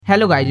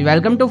Hello guys,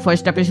 welcome to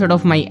first episode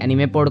of my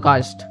anime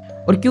podcast.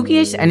 और क्योंकि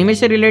इस anime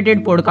से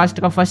रिलेटेड पॉडकास्ट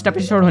का फर्स्ट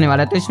एपिसोड होने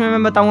वाला है, तो इसमें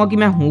मैं बताऊंगा कि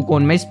मैं हूँ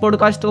कौन, मैं इस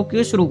पॉडकास्ट को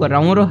क्यों शुरू कर रहा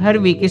हूँ और हर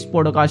वीक इस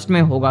पॉडकास्ट में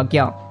होगा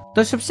क्या।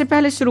 तो सबसे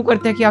पहले शुरू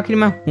करते हैं कि आखिर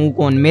मैं हूँ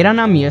कौन। मेरा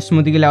नाम यश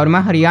मुदगिल है और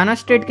मैं हरियाणा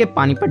स्टेट के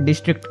पानीपत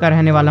डिस्ट्रिक्ट का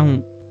रहने वाला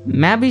हूँ।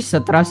 मैं अभी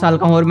 17 साल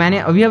का हूँ और मैंने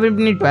अभी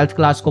अपनी 12th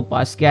क्लास को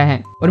पास किया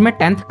है और मैं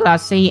 10th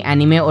क्लास से ही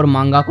एनिमे और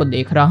मांगा को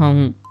देख रहा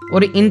हूँ।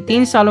 और इन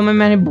 3 सालों में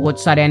मैंने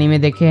बहुत सारे एनिमे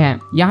देखे हैं,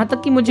 यहाँ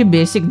तक कि मुझे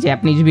बेसिक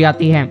जापानीज भी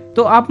आती है।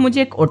 तो आप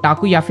मुझे एक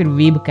ओटाकू या फिर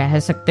वीब कह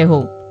सकते हो।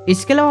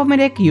 इसके अलावा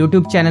मेरा एक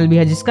यूट्यूब चैनल भी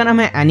है जिसका नाम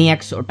है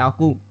एनीएक्स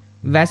ओटाकू।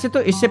 वैसे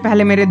तो इससे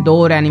पहले मेरे 2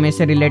 और एनिमे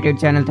से रिलेटेड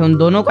चैनल थे, उन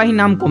दोनों का ही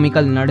नाम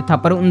कॉमिकल नर्ड था,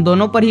 पर उन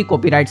दोनों पर ही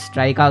कॉपीराइट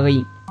स्ट्राइक आ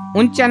गई।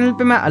 उन चैनल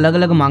पे मैं अलग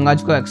अलग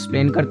मांगाज को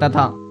एक्सप्लेन करता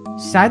था।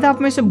 शायद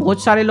आप में से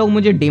बहुत सारे लोग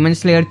मुझे डीमन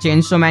स्लेयर,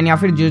 चेनसो मैन या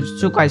फिर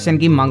जुजुत्सु काइसेन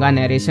की मांगा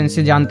नरेशन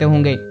से जानते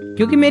होंगे,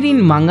 क्योंकि मेरी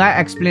इन मांगा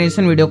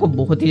एक्सप्लेनेशन वीडियो को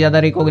बहुत ही ज्यादा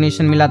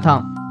रिकॉग्निशन मिला था।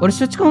 और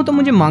सच कहूँ तो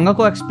मुझे मांगा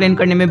को एक्सप्लेन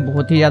करने में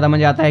बहुत ही ज्यादा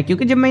मजा आता है,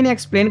 क्योंकि जब मैं इन्हें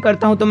एक्सप्लेन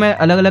करता हूँ तो मैं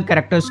अलग अलग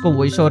कैरेक्टर्स को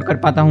वॉइस ओवर कर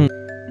पाता हूँ।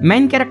 मैं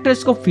इन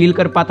कैरेक्टर्स को फील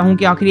कर पाता हूँ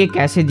कि आखिर ये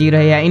कैसे जी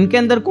रहे हैं, इनके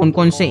अंदर कौन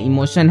कौन से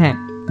इमोशन हैं,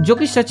 जो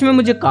कि सच में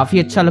मुझे काफी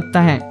अच्छा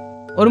लगता है।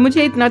 और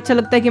मुझे इतना अच्छा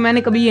लगता है कि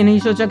मैंने कभी ये नहीं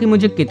सोचा कि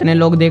मुझे कितने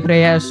लोग देख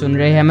रहे हैं, सुन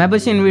रहे हैं। मैं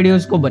बस इन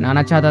वीडियोस को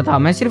बनाना चाहता था,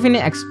 मैं सिर्फ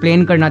इन्हें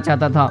एक्सप्लेन करना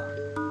चाहता था,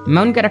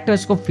 मैं उन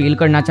कैरेक्टर्स को फील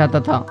करना चाहता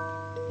था।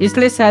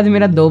 इसलिए शायद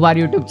मेरा 2 बार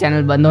यूट्यूब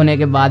चैनल बंद होने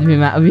के बाद भी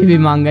मैं अभी भी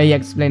मांगा ही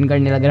एक्सप्लेन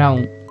करने लग रहा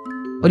हूँ।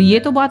 और ये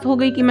तो बात हो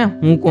गई कि मैं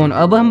हूँ कौन।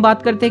 अब हम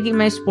बात करते हैं कि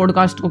मैं इस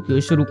पॉडकास्ट को क्यों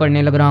शुरू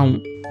करने लग रहा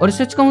हूँ। और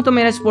सच कहूँ तो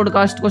मेरा इस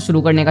पॉडकास्ट को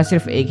शुरू करने का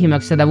सिर्फ एक ही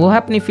मकसद है, वो है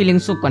अपनी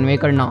फीलिंग्स को कन्वे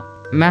करना।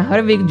 मैं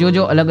हर वीक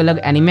जो अलग अलग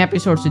एनिमे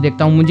एपिसोड्स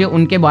देखता हूँ, मुझे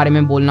उनके बारे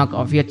में बोलना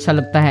काफी अच्छा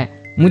लगता है।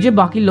 मुझे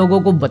बाकी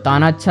लोगों को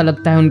बताना अच्छा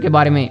लगता है उनके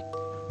बारे में।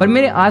 पर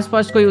मेरे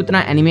आसपास कोई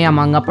उतना एनिमे या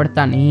मांगा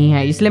पढ़ता नहीं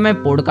है, इसलिए मैं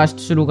पॉडकास्ट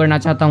शुरू करना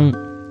चाहता हूँ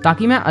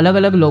ताकि मैं अलग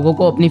अलग लोगों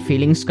को अपनी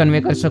फीलिंग्स कन्वे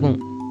कर सकूं।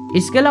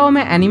 इसके अलावा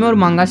मैं एनिमे और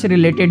मांगा से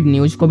रिलेटेड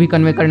न्यूज को भी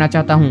कन्वे करना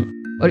चाहता हूं।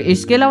 और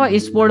इसके अलावा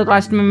इस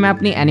पॉडकास्ट में मैं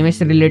अपनी एनिमे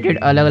से रिलेटेड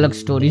अलग अलग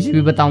स्टोरीज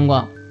भी बताऊंगा।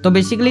 तो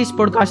बेसिकली इस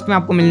पॉडकास्ट में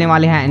आपको मिलने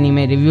वाले हैं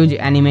एनिमे रिव्यूज,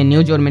 एनिमे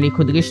न्यूज और मेरी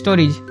खुद की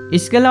स्टोरीज।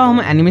 इसके अलावा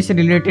हम एनिमे से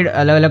रिलेटेड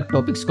अलग अलग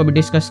टॉपिक्स को भी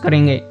डिस्कस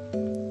करेंगे।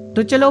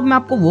 तो चलो अब मैं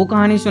आपको वो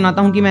कहानी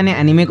सुनाता हूँ कि मैंने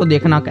एनिमे को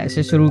देखना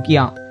कैसे शुरू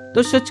किया।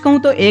 तो सच कहूँ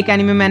तो एक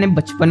एनिमे मैंने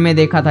बचपन में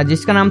देखा था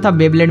जिसका नाम था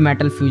बेब्लेड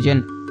मेटल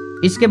फ्यूजन।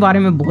 इसके बारे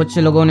में बहुत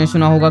से लोगों ने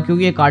सुना होगा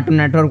क्योंकि ये कार्टून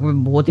नेटवर्क पे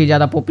बहुत ही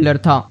ज्यादा पॉपुलर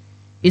था।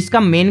 इसका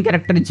मेन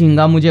कैरेक्टर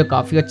झिंगा मुझे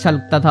काफी अच्छा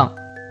लगता था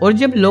और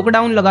जब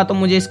लॉकडाउन लगा तो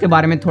मुझे इसके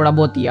बारे में थोड़ा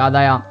बहुत याद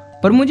आया,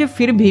 पर मुझे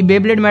फिर भी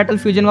बेब्लेड मेटल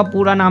फ्यूजन का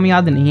पूरा नाम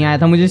याद नहीं आया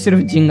था। मुझे सिर्फ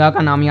झिंगा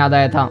का नाम याद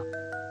आया था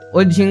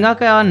और झिंगा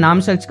का नाम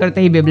सर्च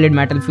करते ही बेब्लेड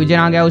मेटल फ्यूजन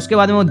आ गया। उसके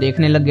बाद मैं वो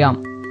देखने लग गया।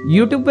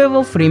 यूट्यूब पे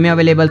वो फ्री में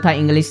अवेलेबल था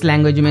इंग्लिश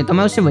लैंग्वेज में, तो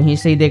मैं उसे वहीं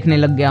से ही देखने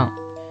लग गया।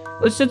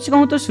 और सच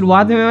कहूँ तो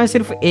शुरुआत में मैं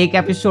सिर्फ एक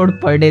एपिसोड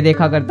पर डे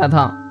देखा करता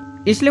था,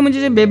 इसलिए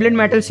मुझे बेब्लेड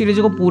मेटल सीरीज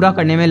को पूरा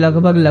करने में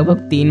लगभग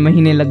 3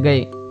 महीने लग गए।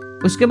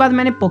 उसके बाद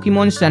मैंने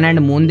पोकेमॉन सन एंड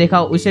मून देखा,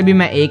 उसे भी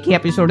मैं एक ही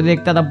एपिसोड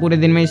देखता था पूरे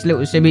दिन में, इसलिए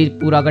उसे भी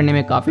पूरा करने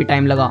में काफी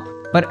टाइम लगा।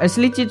 पर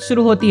असली चीज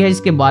शुरू होती है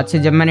इसके बाद से,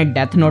 जब मैंने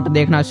डेथ नोट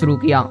देखना शुरू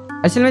किया।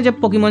 असल में जब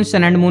पोकेमॉन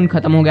सन एंड मून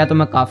खत्म हो गया तो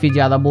मैं काफी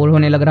ज्यादा बोर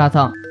होने लग रहा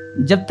था।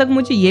 जब तक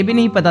मुझे ये भी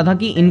नहीं पता था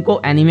कि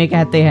इनको एनिमे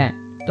कहते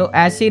हैं। तो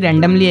ऐसे ही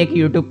रैंडमली एक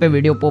यूट्यूब पे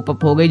वीडियो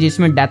पॉपअप हो गई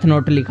जिसमें डेथ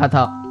नोट लिखा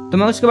था, तो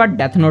मैं उसके बाद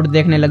डेथ नोट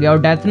देखने लगा। और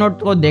डेथ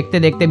नोट को देखते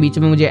देखते बीच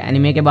में मुझे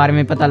एनिमे के बारे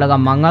में पता लगा,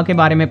 मांगा के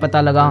बारे में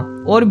पता लगा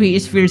और भी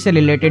इस फील्ड से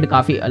रिलेटेड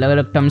काफी अलग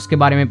अलग टर्म्स के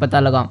बारे में पता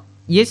लगा।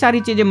 ये सारी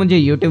चीजें मुझे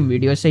यूट्यूब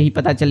वीडियो से ही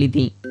पता चली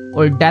थी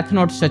और डेथ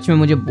नोट सच में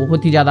मुझे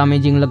बहुत ही ज्यादा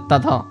अमेजिंग लगता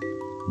था।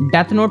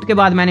 डेथ नोट के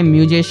बाद मैंने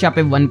म्यूजेशिया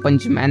पे वन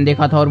पंच मैन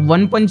देखा था और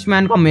वन पंच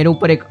मैन का मेरे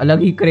ऊपर एक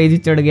अलग ही क्रेज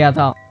चढ़ गया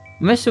था।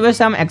 मैं सुबह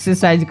शाम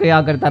एक्सरसाइज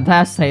किया करता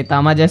था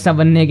सैतामा जैसा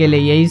बनने के लिए,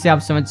 यही से आप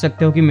समझ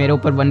सकते हो कि मेरे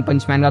ऊपर वन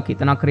पंच मैन का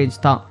कितना क्रेज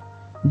था।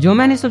 जो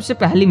मैंने सबसे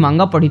पहली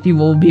मांगा पढ़ी थी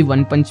वो भी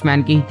वन पंच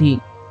मैन की ही थी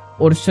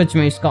और सच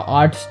में इसका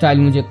आर्ट स्टाइल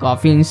मुझे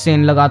काफी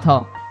इंसेन लगा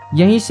था।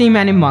 यहीं से ही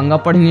मैंने मांगा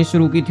पढ़नी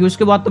शुरू की थी।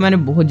 उसके बाद तो मैंने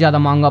बहुत ज्यादा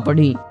मांगा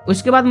पढ़ी।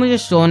 उसके बाद मुझे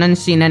शोनन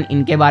सीनन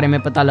इनके बारे में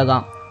पता लगा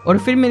और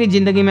फिर मेरी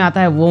जिंदगी में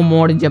आता है वो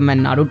मोड़ जब मैं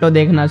नारुतो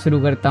देखना शुरू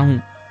करता हूँ।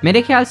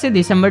 मेरे ख्याल से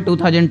दिसंबर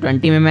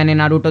 2020 में मैंने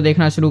नारुतो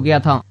देखना शुरू किया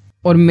था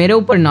और मेरे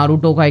ऊपर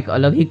नारुतो का एक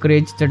अलग ही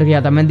क्रेज चढ़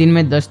गया था। मैं दिन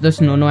में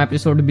 10-10, 9-9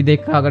 एपिसोड भी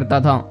देखा करता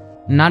था।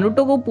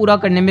 नारुतो को पूरा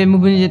करने में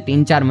मुझे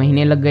 3-4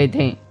 महीने लग गए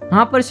थे।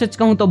 हाँ, पर सच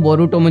कहूँ तो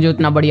बोरुतो मुझे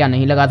उतना बढ़िया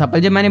नहीं लगा था, पर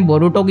जब मैंने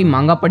बोरुतो की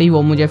मांगा पढ़ी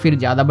वो मुझे फिर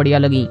ज्यादा बढ़िया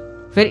लगी।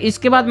 फिर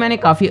इसके बाद मैंने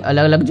काफी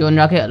अलग अलग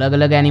जोनरा के अलग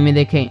अलग एनिमे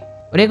देखे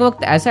और एक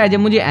वक्त ऐसा है जब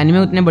मुझे एनिमे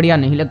उतने बढ़िया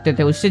नहीं लगते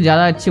थे, उससे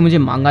ज्यादा अच्छी मुझे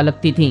मांगा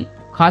लगती थी।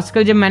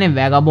 खासकर जब मैंने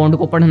वेगाबॉन्ड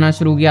को पढ़ना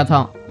शुरू किया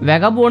था।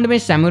 वेगाबॉन्ड में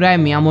सैमुराई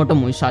मियामोटो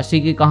मुसाशी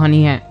की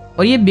कहानी है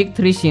और ये बिग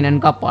 3 सीनन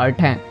का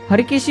पार्ट है।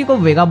 हर किसी को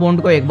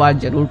वेगाबॉन्ड को एक बार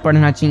जरूर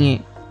पढ़ना चाहिए।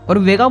 और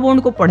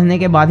वेगाबॉन्ड को पढ़ने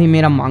के बाद ही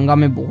मेरा मांगा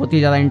में बहुत ही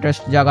ज्यादा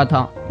इंटरेस्ट जागा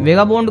था।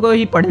 वेगाबॉन्ड को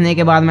ही पढ़ने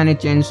के बाद मैंने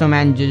चेनसो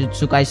मैन,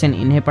 जुजुत्सु काइसेन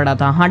इन्हें पढ़ा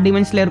था। हाँ,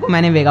 डीमन स्लेयर को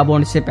मैंने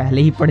वेगाबॉन्ड से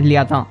पहले ही पढ़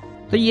लिया था।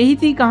 तो यही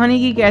थी कहानी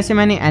की कैसे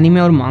मैंने एनिमे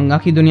और मांगा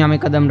की दुनिया में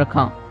कदम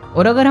रखा।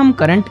 और अगर हम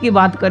करंट की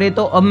बात करें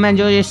तो अब मैं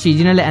जो ये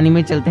सीजनल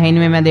एनिमे चलते हैं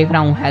इनमें मैं देख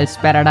रहा हूँ Hell's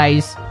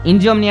Paradise,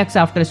 Insomniacs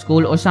after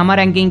school, Ousama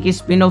Ranking की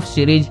स्पिन ऑफ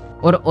सीरीज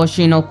और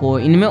ओशिनोको।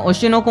 इनमें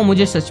ओशिनोको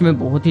मुझे सच में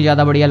बहुत ही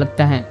ज्यादा बढ़िया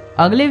लगता है।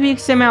 अगले वीक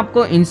से मैं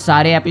आपको इन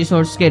सारे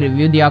एपिसोड्स के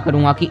रिव्यू दिया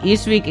करूंगा कि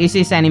इस वीक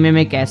इस एनिमे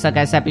में कैसा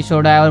कैसा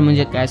एपिसोड आया और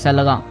मुझे कैसा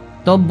लगा।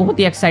 तो बहुत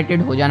ही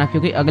एक्साइटेड हो जाना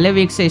क्योंकि अगले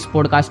वीक से इस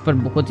पॉडकास्ट पर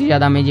बहुत ही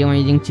ज्यादा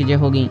अमेजिंग चीजें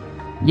होगी।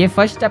 ये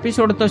फर्स्ट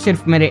एपिसोड तो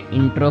सिर्फ मेरे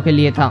इंट्रो के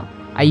लिए था।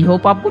 आई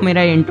होप आपको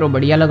मेरा इंट्रो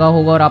बढ़िया लगा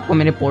होगा और आपको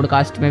मेरे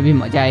पॉडकास्ट में भी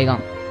मजा आएगा।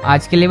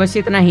 आज के लिए बस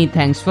इतना ही।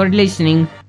 Thanks for listening.